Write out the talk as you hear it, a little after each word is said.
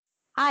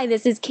Hi,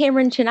 this is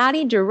Cameron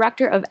Chinati,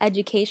 Director of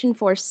Education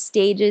for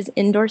Stages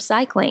Indoor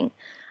Cycling.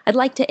 I'd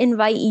like to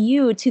invite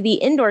you to the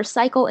Indoor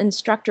Cycle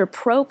Instructor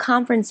Pro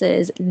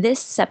Conferences this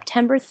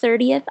September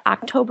 30th,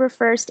 October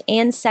 1st,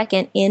 and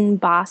 2nd in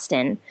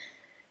Boston.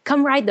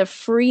 Come ride the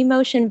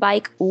FreeMotion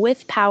bike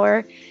with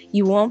power.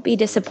 You won't be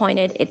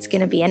disappointed. It's going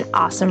to be an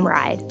awesome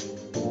ride.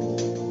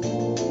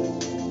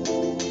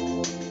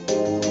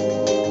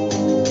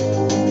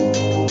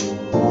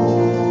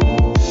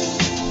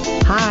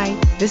 Hi,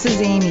 this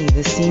is Amy,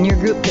 the Senior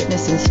Group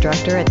Fitness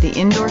Instructor at the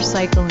Indoor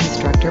Cycle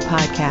Instructor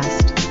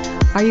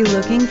Podcast. Are you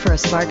looking for a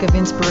spark of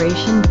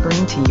inspiration to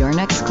bring to your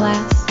next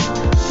class?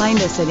 Find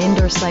us at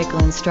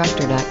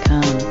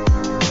indoorcycleinstructor.com.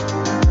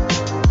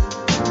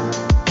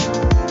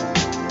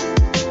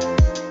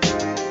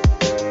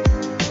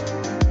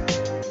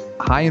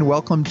 Hi, and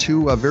welcome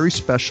to a very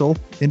special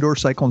Indoor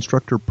Cycle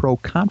Instructor Pro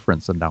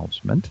Conference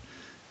announcement.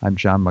 I'm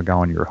John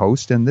McGowan, your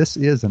host, and this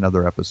is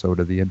another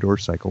episode of the Indoor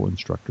Cycle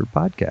Instructor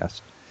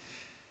Podcast.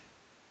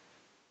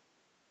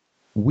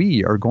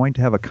 We are going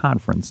to have a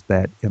conference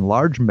that, in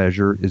large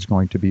measure, is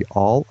going to be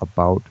all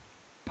about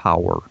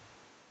power.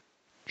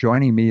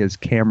 Joining me is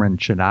Cameron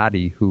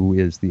Chinati, who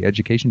is the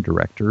Education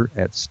Director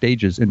at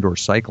Stages Indoor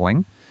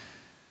Cycling.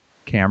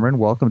 Cameron,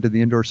 welcome to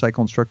the Indoor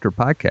Cycle Instructor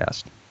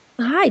Podcast.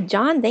 Hi,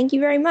 John. Thank you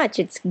very much.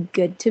 It's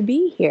good to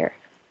be here.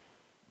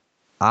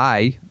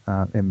 I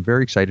am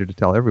very excited to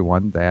tell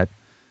everyone that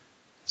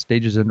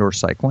Stages Indoor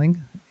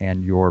Cycling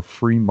and your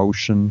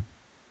FreeMotion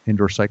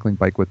indoor cycling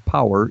bike with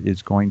power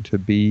is going to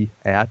be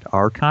at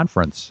our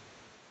conference.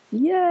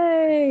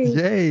 Yay!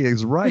 Yay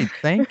is right.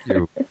 Thank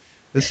you.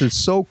 This is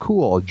so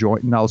cool.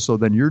 So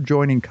then you're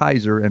joining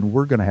Kaiser, and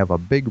we're going to have a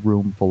big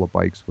room full of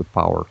bikes with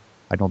power.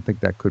 I don't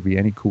think that could be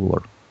any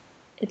cooler.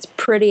 It's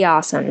pretty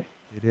awesome.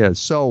 It is.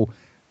 So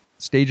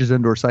Stages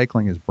Indoor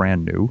Cycling is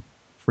brand new.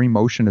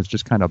 FreeMotion has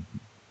just kind of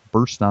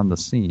burst on the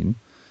scene.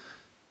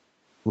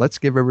 Let's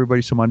give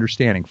everybody some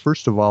understanding.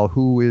 First of all,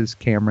 who is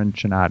Cameron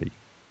Chinati?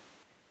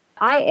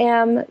 I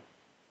am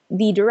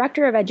the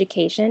Director of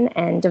Education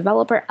and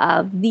developer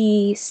of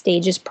the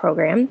Stages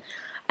program.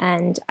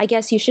 And I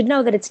guess you should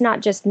know that it's not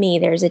just me.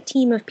 There's a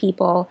team of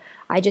people.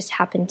 I just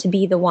happen to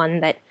be the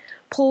one that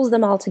pulls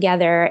them all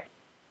together,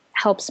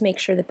 helps make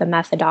sure that the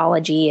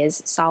methodology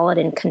is solid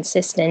and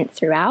consistent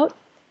throughout.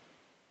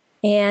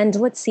 And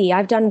let's see,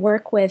 I've done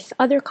work with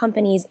other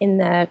companies in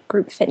the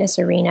group fitness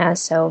arena,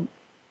 so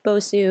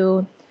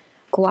Bosu,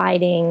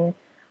 gliding.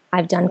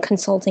 I've done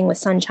consulting with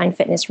Sunshine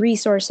Fitness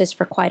Resources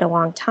for quite a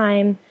long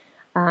time.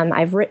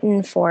 I've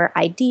written for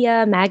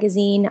IDEA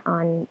magazine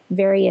on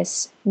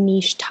various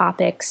niche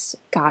topics.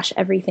 Gosh,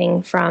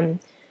 everything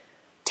from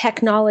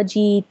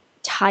technology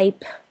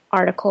type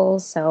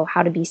articles, so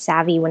how to be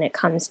savvy when it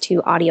comes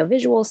to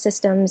audiovisual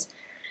systems,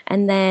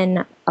 and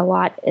then a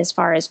lot as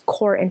far as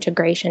core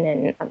integration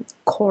and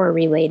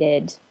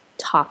core-related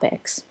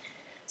topics.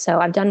 So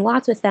I've done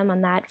lots with them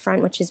on that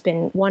front, which has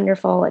been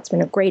wonderful. It's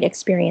been a great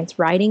experience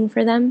writing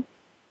for them.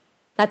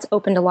 That's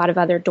opened a lot of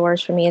other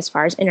doors for me as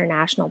far as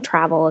international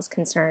travel is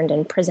concerned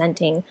and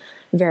presenting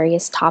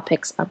various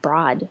topics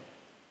abroad.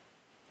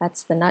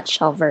 That's the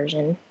nutshell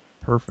version.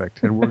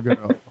 Perfect. And we're going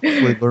to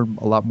hopefully learn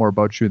a lot more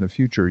about you in the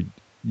future.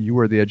 You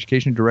are the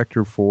education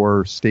director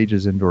for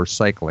Stages Indoor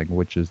Cycling,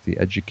 which is the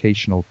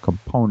educational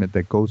component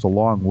that goes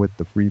along with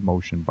the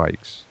FreeMotion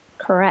bikes.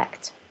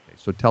 Correct. Okay,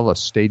 so tell us,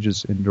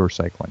 Stages Indoor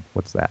Cycling,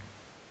 what's that?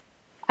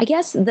 I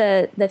guess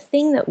the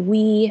thing that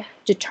we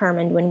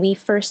determined when we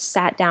first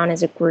sat down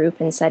as a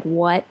group and said,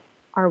 what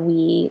are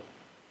we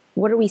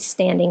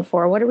standing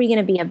for? What are we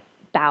going to be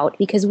about?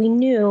 Because we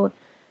knew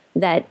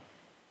that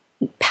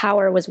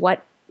power was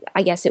what,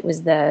 I guess it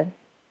was the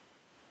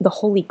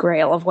holy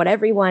grail of what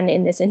everyone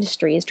in this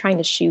industry is trying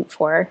to shoot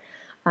for,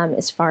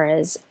 as far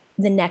as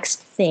the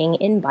next thing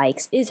in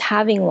bikes is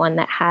having one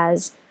that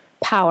has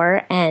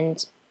power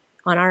and,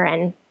 on our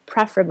end,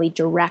 preferably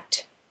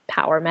direct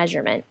power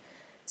measurement.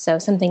 So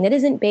something that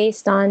isn't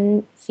based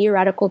on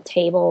theoretical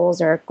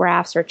tables or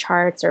graphs or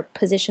charts or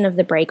position of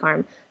the brake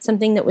arm,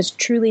 something that was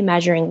truly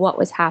measuring what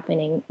was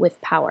happening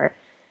with power.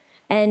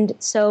 And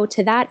so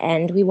to that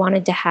end, we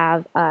wanted to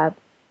have a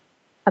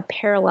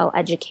parallel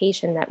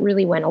education that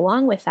really went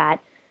along with that.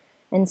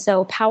 And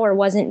so power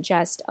wasn't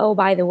just, oh,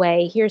 by the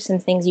way, here's some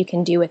things you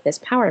can do with this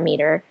power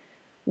meter.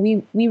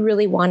 We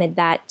really wanted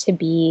that to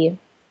be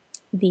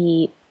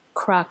the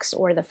crux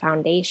or the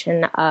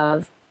foundation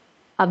of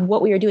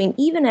what we were doing,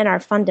 even in our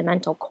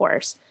fundamental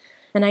course.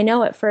 And I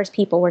know at first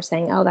people were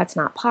saying, oh, that's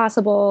not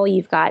possible.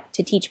 You've got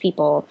to teach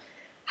people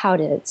how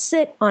to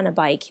sit on a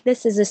bike.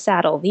 This is a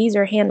saddle. These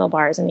are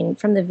handlebars. I mean,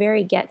 from the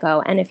very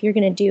get-go. And if you're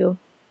going to do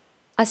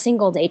a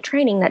single day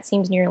training, that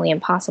seems nearly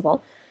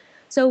impossible.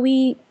 So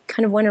we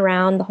kind of went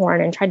around the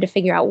horn and tried to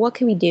figure out what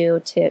could we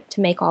do to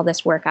make all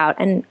this work out.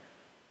 And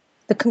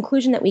the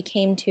conclusion that we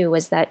came to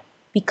was that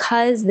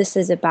because this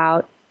is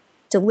about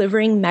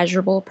delivering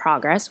measurable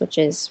progress, which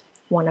is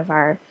one of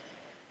our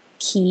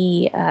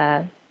key,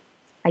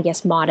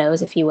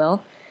 mottos, if you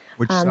will.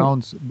 Which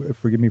sounds,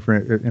 forgive me for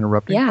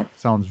interrupting, Yeah.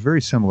 sounds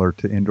very similar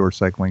to indoor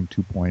cycling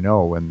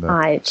 2.0 and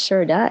It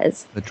sure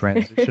does. The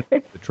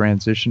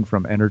transition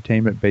from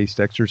entertainment-based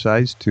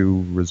exercise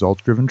to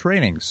results-driven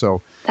training.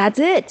 So that's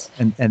it.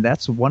 And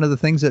that's one of the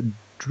things that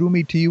drew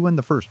me to you in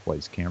the first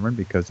place, Cameron,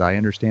 because I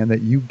understand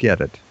that you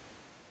get it.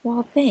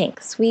 Well,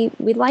 thanks. We'd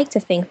like to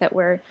think that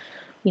we're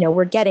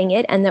getting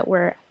it and that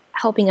we're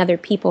helping other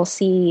people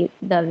see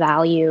the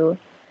value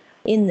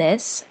in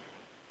this.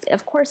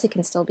 Of course, it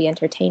can still be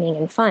entertaining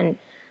and fun,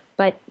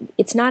 but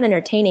it's not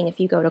entertaining if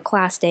you go to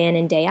class day in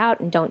and day out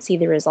and don't see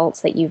the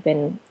results that you've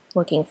been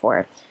looking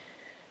for.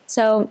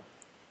 So,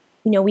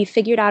 we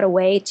figured out a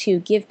way to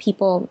give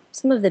people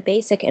some of the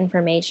basic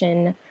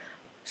information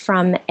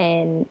from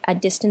a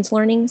distance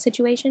learning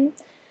situation.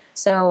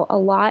 So a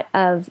lot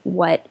of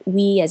what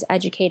we as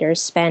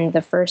educators spend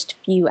the first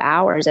few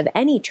hours of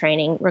any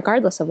training,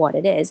 regardless of what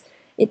it is,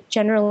 it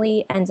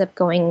generally ends up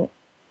going,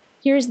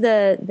 here's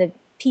the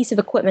piece of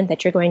equipment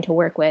that you're going to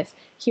work with.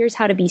 Here's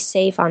how to be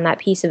safe on that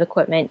piece of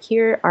equipment.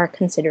 Here are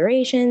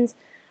considerations,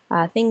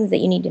 things that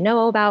you need to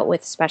know about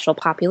with special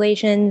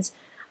populations,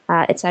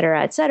 et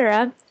cetera, et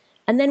cetera.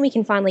 And then we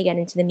can finally get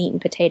into the meat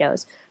and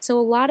potatoes. So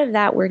a lot of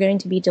that we're going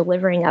to be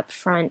delivering up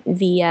front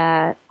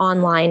via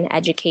online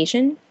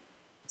education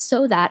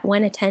so that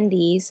when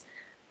attendees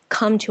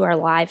come to our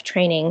live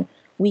training,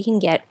 we can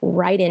get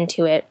right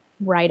into it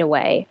right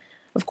away.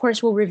 Of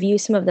course, we'll review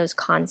some of those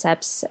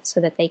concepts so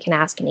that they can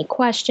ask any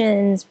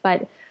questions,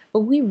 but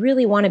we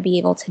really want to be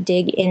able to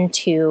dig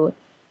into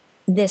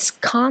this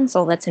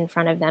console that's in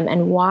front of them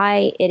and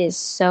why it is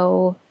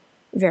so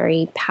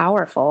very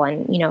powerful.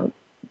 And,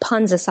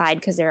 puns aside,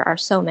 because there are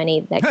so many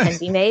that can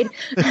be made.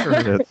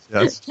 Sure is,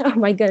 yes. Oh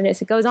my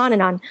goodness, it goes on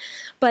and on.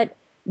 But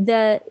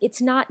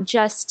it's not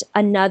just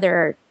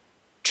another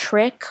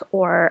trick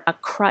or a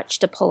crutch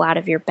to pull out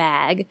of your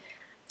bag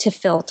to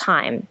fill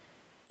time.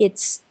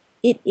 It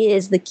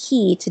is the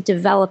key to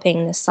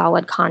developing the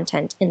solid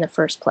content in the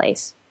first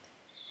place.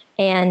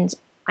 And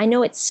I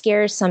know it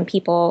scares some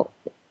people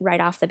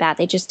right off the bat.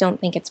 They just don't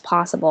think it's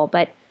possible.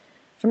 But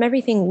from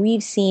everything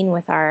we've seen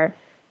with our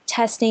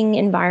testing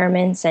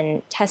environments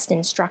and test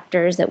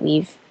instructors that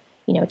we've,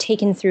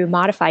 taken through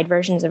modified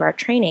versions of our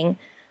training,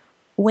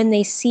 when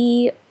they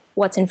see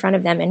what's in front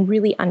of them and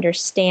really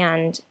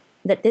understand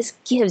that this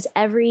gives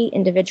every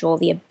individual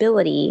the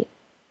ability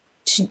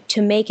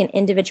to make an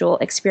individual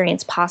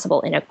experience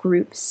possible in a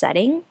group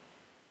setting,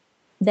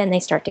 then they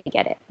start to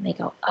get it. And they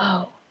go,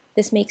 oh,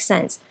 this makes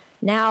sense.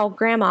 Now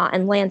Grandma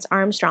and Lance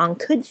Armstrong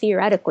could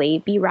theoretically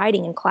be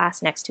riding in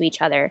class next to each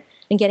other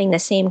and getting the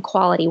same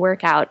quality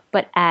workout,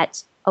 but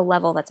at a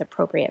level that's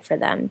appropriate for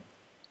them.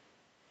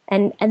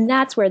 And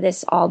that's where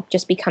this all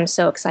just becomes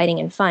so exciting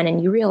and fun.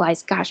 And you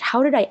realize, gosh,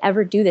 how did I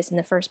ever do this in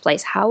the first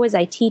place? How was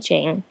I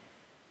teaching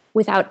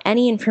without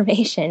any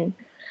information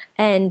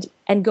and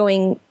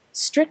going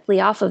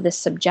strictly off of the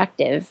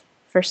subjective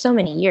for so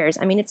many years?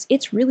 I mean,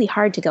 it's really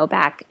hard to go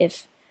back.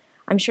 If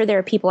I'm sure there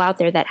are people out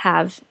there that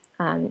have,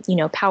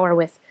 power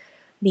with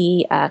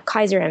the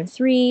Kaiser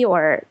M3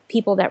 or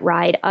people that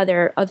ride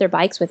other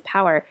bikes with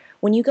power.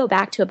 When you go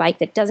back to a bike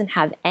that doesn't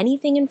have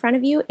anything in front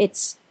of you,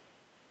 it's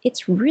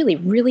really,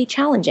 really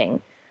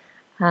challenging.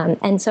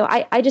 And so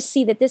I just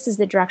see that this is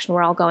the direction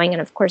we're all going.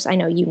 And of course, I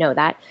know you know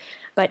that,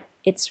 but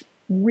it's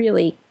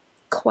really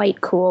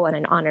quite cool and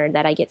an honor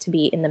that I get to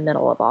be in the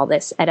middle of all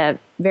this at a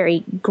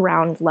very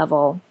ground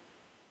level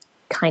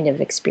kind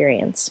of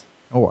experience.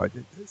 Oh,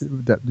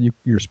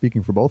 you're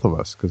speaking for both of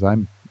us, because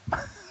I'm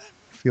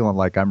feeling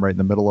like I'm right in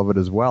the middle of it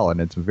as well, and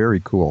it's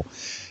very cool.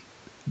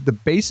 The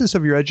basis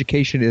of your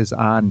education is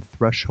on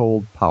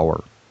threshold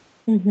power.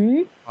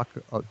 Mm-hmm. Talk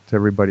to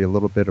everybody a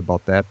little bit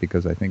about that,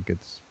 because I think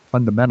it's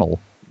fundamental.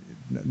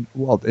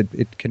 Well,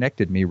 it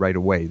connected me right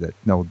away that,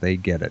 no, they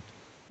get it.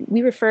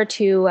 We refer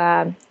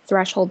to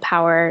threshold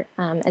power,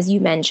 as you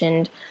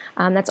mentioned.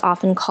 That's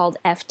often called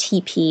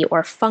FTP,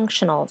 or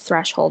functional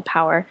threshold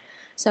power.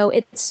 So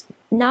it's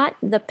not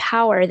the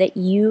power that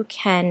you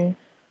can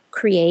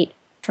create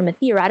from a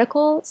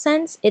theoretical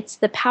sense. It's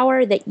the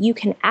power that you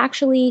can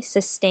actually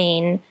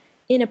sustain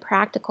in a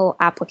practical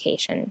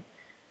application.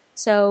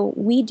 So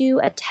we do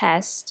a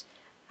test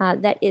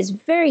that is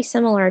very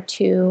similar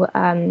to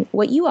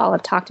what you all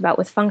have talked about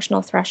with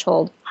functional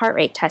threshold heart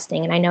rate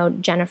testing. And I know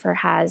Jennifer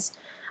has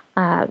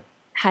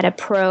had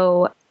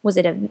a was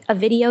it a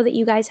video that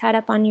you guys had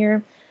up on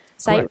your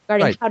site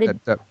regarding how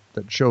to...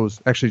 That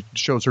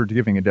shows her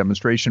giving a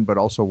demonstration, but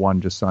also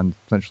one just on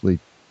essentially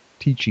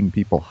teaching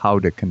people how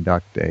to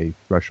conduct a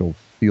threshold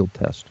field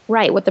test.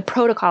 Right, what the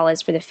protocol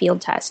is for the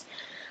field test.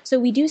 So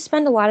we do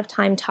spend a lot of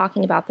time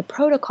talking about the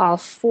protocol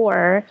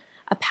for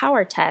a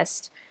power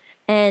test.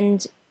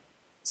 And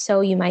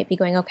so you might be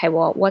going, okay,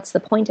 well, what's the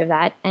point of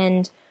that?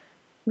 And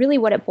really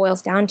what it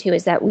boils down to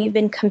is that we've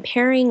been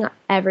comparing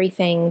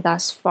everything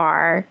thus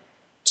far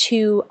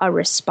to a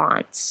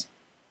response.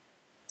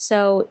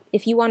 So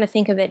if you want to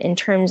think of it in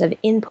terms of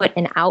input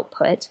and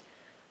output,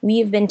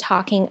 we've been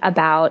talking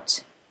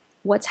about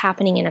what's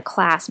happening in a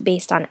class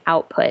based on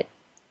output,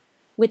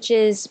 which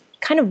is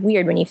kind of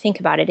weird when you think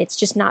about it. It's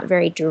just not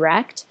very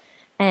direct.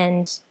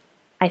 And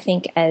I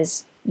think,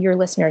 as your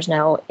listeners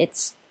know,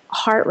 it's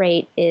heart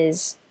rate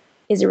is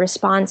a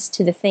response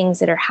to the things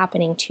that are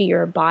happening to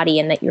your body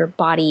and that your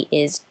body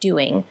is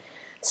doing.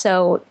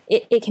 So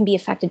it can be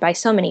affected by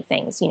so many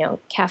things,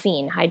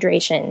 caffeine,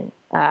 hydration,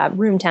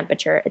 room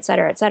temperature, et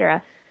cetera, et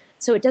cetera.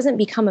 So it doesn't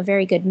become a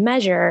very good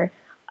measure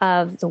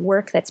of the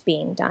work that's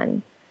being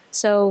done.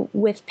 So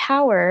with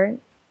power,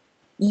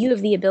 you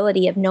have the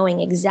ability of knowing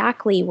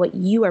exactly what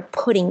you are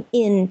putting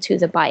into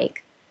the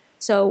bike.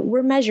 So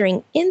we're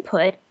measuring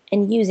input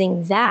and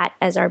using that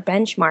as our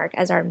benchmark,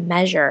 as our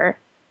measure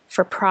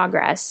for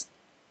progress,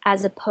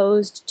 as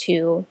opposed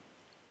to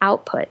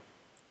output.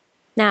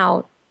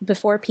 Now,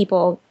 before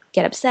people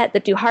get upset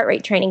that do heart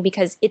rate training,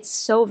 because it's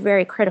so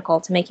very critical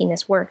to making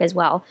this work as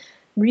well,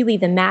 really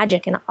the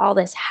magic in all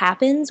this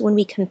happens when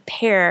we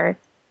compare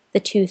the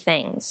two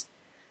things.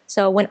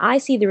 So when I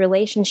see the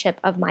relationship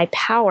of my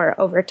power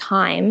over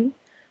time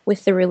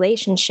with the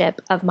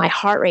relationship of my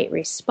heart rate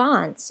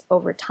response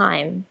over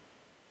time,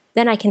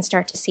 then I can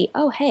start to see,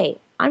 oh, hey,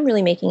 I'm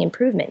really making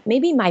improvement.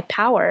 Maybe my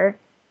power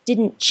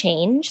didn't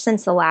change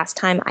since the last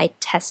time I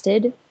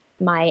tested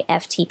my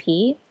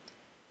FTP,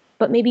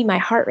 but maybe my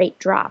heart rate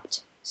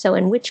dropped. So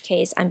in which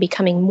case, I'm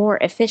becoming more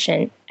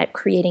efficient at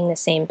creating the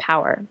same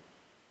power.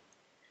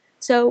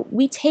 So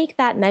we take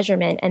that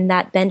measurement and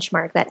that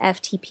benchmark, that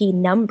FTP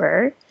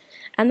number,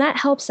 and that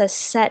helps us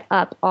set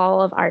up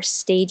all of our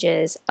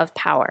stages of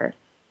power.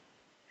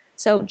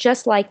 So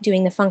just like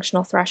doing the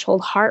functional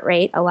threshold heart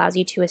rate allows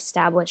you to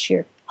establish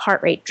your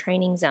heart rate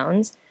training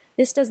zones,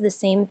 this does the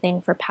same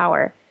thing for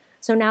power.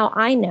 So now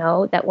I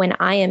know that when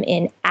I am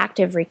in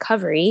active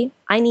recovery,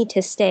 I need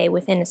to stay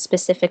within a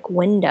specific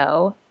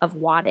window of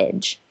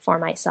wattage for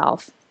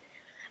myself.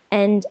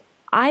 And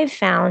I've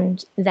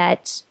found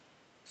that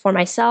for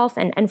myself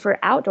and for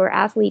outdoor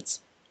athletes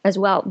as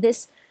well,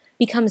 this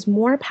becomes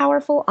more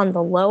powerful on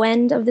the low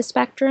end of the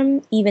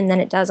spectrum even than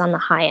it does on the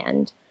high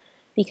end.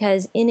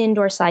 Because in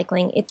indoor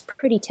cycling, it's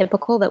pretty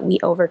typical that we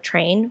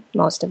overtrain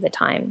most of the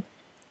time.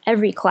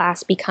 Every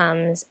class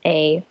becomes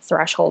a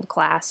threshold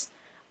class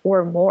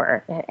or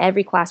more.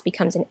 Every class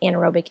becomes an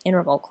anaerobic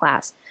interval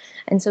class.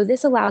 And so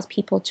this allows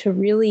people to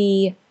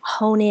really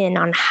hone in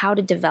on how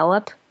to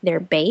develop their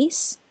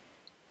base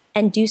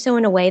and do so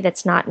in a way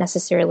that's not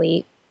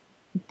necessarily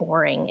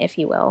boring, if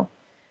you will.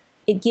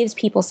 It gives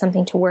people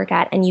something to work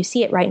at, and you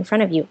see it right in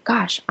front of you.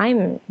 Gosh,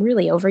 I'm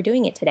really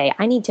overdoing it today.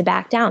 I need to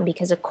back down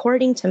because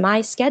according to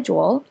my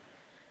schedule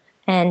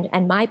and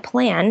my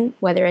plan,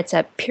 whether it's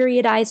a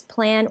periodized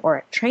plan or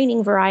a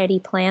training variety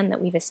plan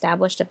that we've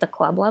established at the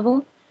club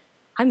level,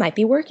 I might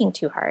be working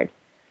too hard.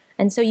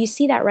 And so you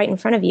see that right in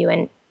front of you,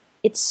 and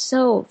it's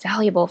so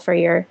valuable for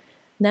your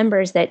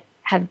members that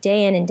have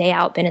day in and day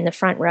out been in the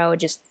front row,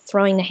 just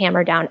throwing the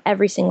hammer down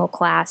every single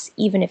class,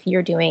 even if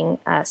you're doing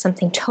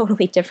something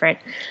totally different.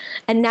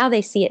 And now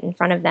they see it in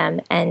front of them,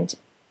 and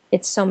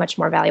it's so much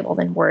more valuable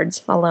than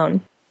words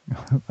alone.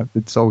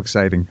 It's so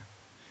exciting.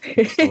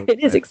 It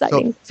is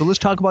exciting. So let's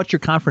talk about your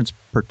conference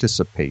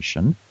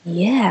participation.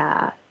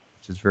 Yeah.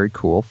 Which is very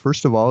cool.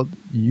 First of all,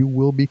 you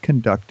will be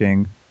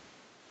conducting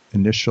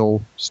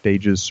initial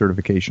stages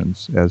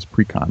certifications as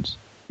pre-cons.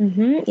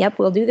 Mm-hmm. Yep,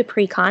 we'll do the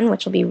pre-con,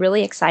 which will be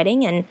really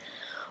exciting. And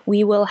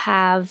we will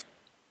have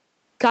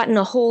gotten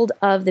a hold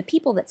of the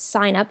people that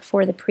sign up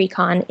for the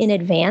pre-con in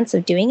advance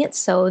of doing it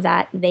so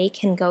that they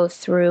can go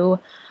through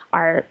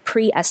our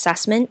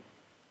pre-assessment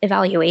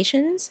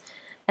evaluations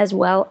as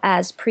well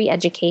as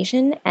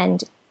pre-education.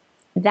 And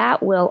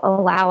that will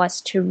allow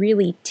us to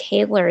really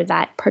tailor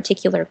that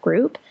particular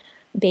group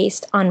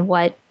based on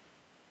what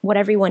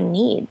everyone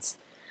needs.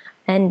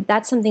 And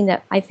that's something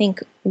that I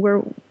think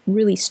we're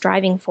really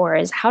striving for,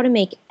 is how to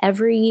make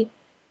every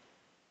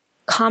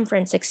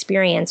conference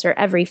experience or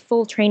every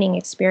full training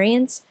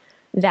experience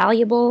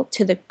valuable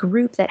to the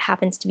group that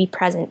happens to be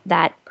present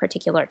that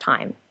particular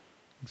time.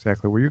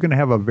 Exactly. Well, you're going to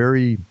have a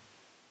very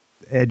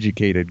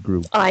educated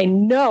group. I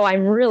know.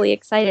 I'm really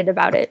excited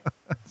about it.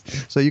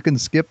 So you can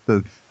skip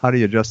the how do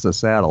you adjust the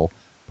saddle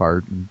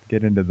part and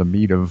get into the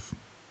meat of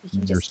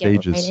your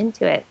stages. Get right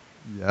into it.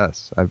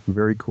 Yes,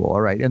 very cool.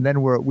 All right, and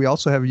then we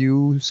also have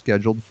you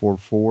scheduled for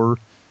 4,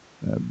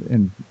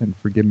 and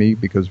forgive me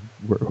because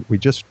we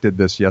just did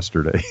this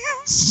yesterday,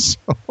 so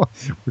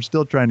we're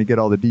still trying to get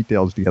all the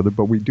details together.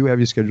 But we do have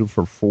you scheduled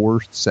for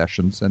 4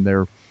 sessions, and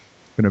they're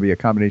going to be a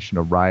combination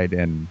of ride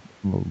and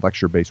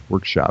lecture-based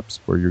workshops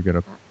where you're going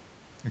to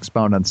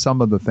expound on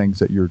some of the things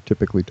that you're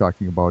typically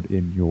talking about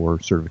in your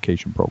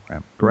certification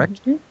program. Correct?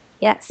 Mm-hmm.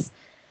 Yes,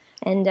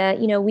 and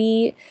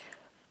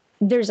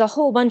there's a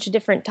whole bunch of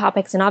different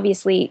topics, and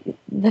obviously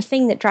the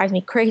thing that drives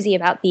me crazy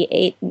about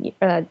the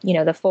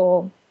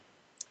full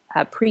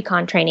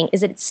pre-con training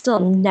is that it's still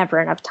never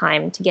enough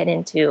time to get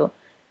into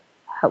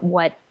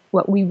what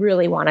we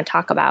really want to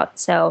talk about.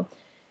 So,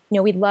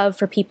 we'd love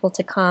for people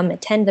to come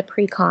attend the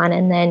pre-con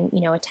and then,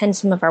 attend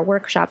some of our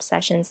workshop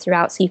sessions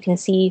throughout so you can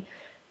see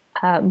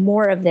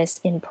more of this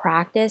in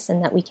practice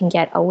and that we can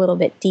get a little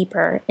bit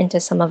deeper into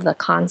some of the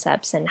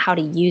concepts and how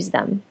to use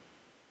them.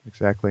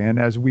 Exactly. And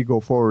as we go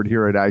forward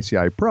here at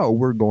ICI Pro,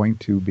 we're going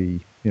to be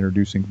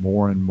introducing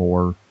more and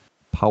more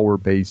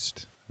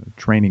power-based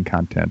training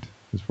content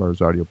as far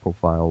as audio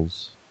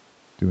profiles,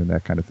 doing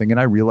that kind of thing. And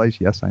I realize,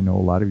 yes, I know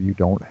a lot of you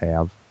don't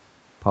have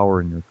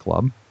power in your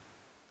club,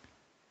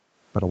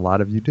 but a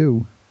lot of you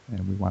do,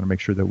 and we want to make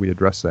sure that we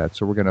address that.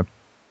 So we're going to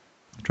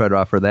try to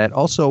offer that.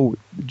 Also,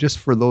 just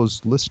for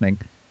those listening,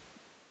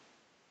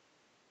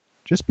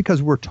 just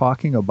because we're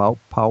talking about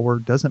power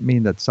doesn't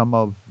mean that some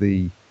of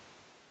the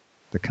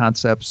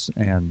concepts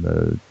and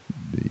the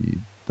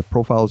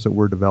profiles that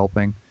we're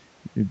developing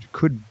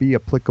could be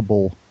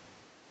applicable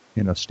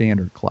in a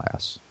standard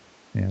class.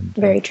 And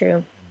very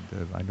true.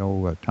 I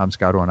know Tom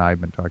Scotto and I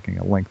have been talking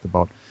at length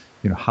about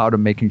how to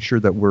making sure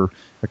that we're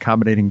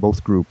accommodating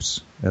both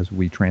groups as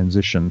we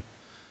transition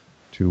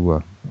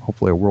to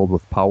hopefully a world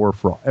with power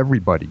for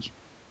everybody.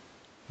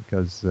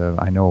 Because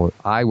I know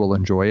I will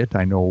enjoy it.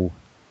 I know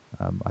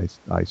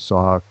I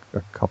saw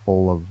a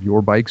couple of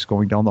your bikes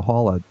going down the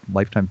hall at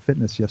Lifetime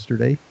Fitness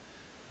yesterday.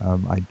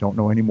 I don't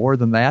know any more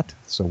than that,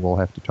 so we'll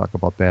have to talk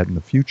about that in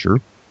the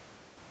future.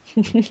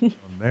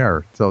 From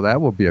there. So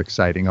that will be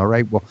exciting. All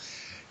right. Well,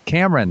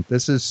 Cameron,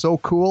 this is so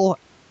cool.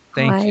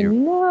 Thank you. I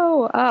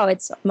know. Oh,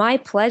 it's my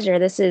pleasure.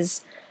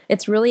 It's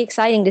really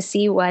exciting to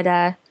see what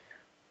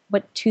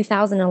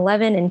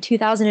 2011 and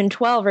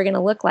 2012 are going to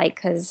look like,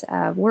 because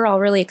we're all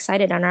really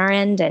excited on our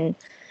end, and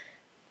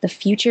the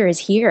future is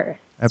here.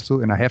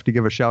 Absolutely. And I have to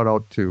give a shout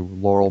out to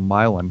Laurel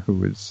Milan,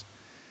 who has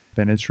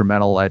been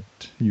instrumental at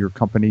your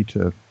company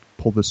to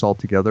pull this all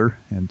together.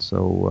 And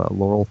so,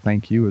 Laurel,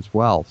 thank you as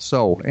well.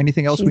 So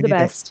anything else She's we the need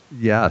best.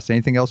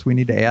 Anything else we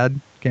need to add,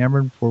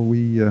 Cameron, before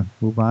we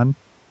move on?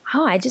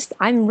 Oh,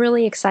 I'm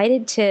really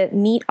excited to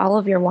meet all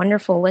of your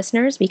wonderful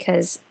listeners,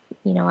 because,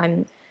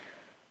 I'm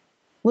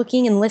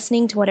looking and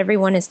listening to what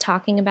everyone is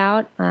talking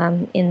about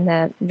in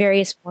the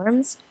various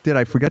forums. Did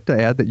I forget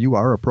to add that you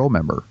are a pro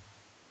member?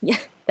 Yeah,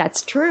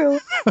 that's true.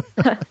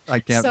 I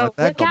can't let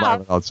that go by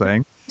without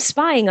saying.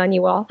 Spying on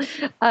you all.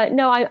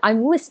 No,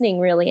 I'm listening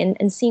really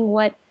and seeing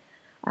what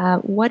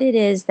it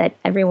is that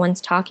everyone's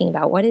talking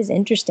about. What is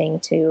interesting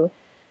to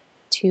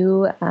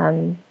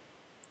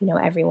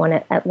everyone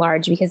at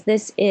large, because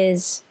this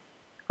is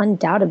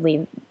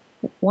undoubtedly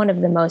one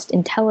of the most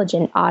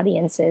intelligent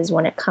audiences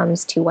when it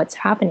comes to what's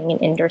happening in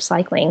indoor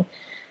cycling.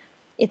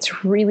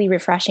 It's really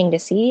refreshing to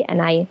see,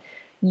 and I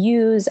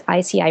use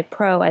ICI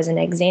Pro as an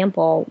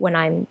example when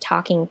I'm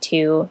talking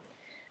to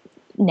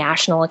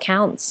national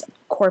accounts,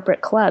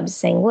 corporate clubs,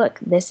 saying, look,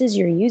 this is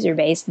your user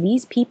base.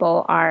 These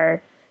people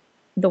are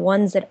the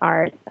ones that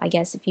are, I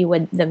guess, if you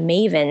would, the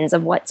mavens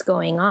of what's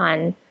going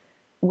on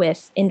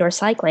with indoor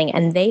cycling,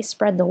 and they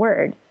spread the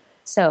word.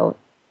 So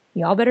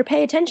y'all better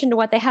pay attention to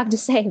what they have to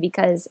say,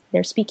 because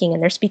they're speaking,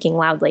 and they're speaking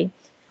loudly.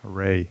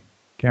 Hooray.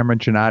 Cameron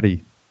Chinati,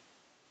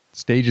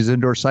 Stages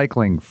Indoor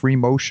Cycling,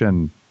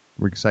 FreeMotion.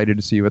 We're excited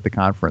to see you at the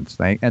conference.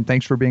 And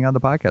thanks for being on the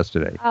podcast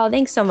today. Oh,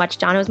 thanks so much,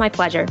 John. It was my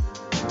pleasure.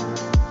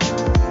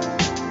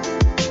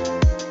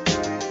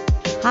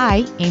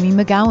 Hi, Amy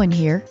McGowan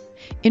here.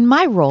 In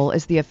my role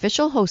as the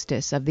official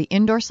hostess of the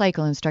Indoor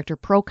Cycle Instructor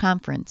Pro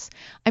Conference,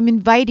 I'm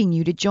inviting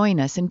you to join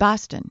us in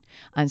Boston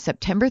on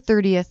September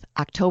 30th,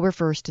 October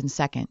 1st, and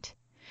 2nd.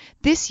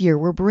 This year,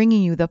 we're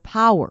bringing you the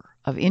power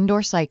of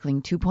Indoor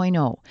Cycling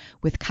 2.0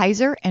 with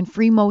Kaiser and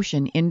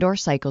FreeMotion Indoor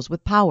Cycles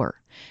with Power,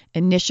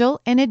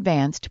 initial and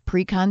advanced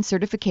pre-con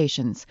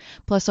certifications,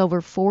 plus over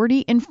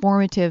 40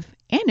 informative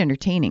and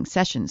entertaining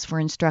sessions for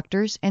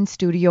instructors and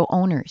studio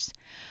owners.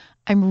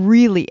 I'm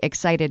really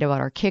excited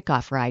about our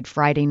kickoff ride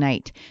Friday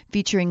night,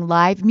 featuring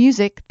live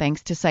music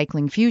thanks to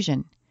Cycling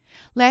Fusion.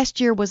 Last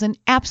year was an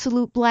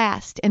absolute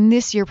blast, and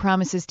this year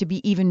promises to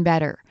be even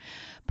better.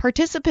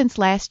 Participants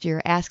last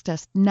year asked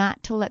us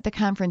not to let the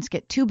conference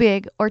get too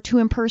big or too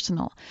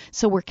impersonal,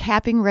 so we're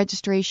capping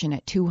registration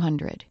at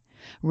 200.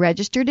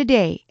 Register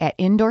today at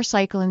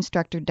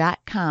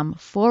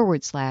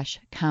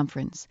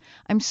indoorcycleinstructor.com/conference.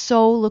 I'm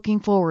so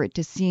looking forward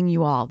to seeing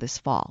you all this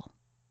fall.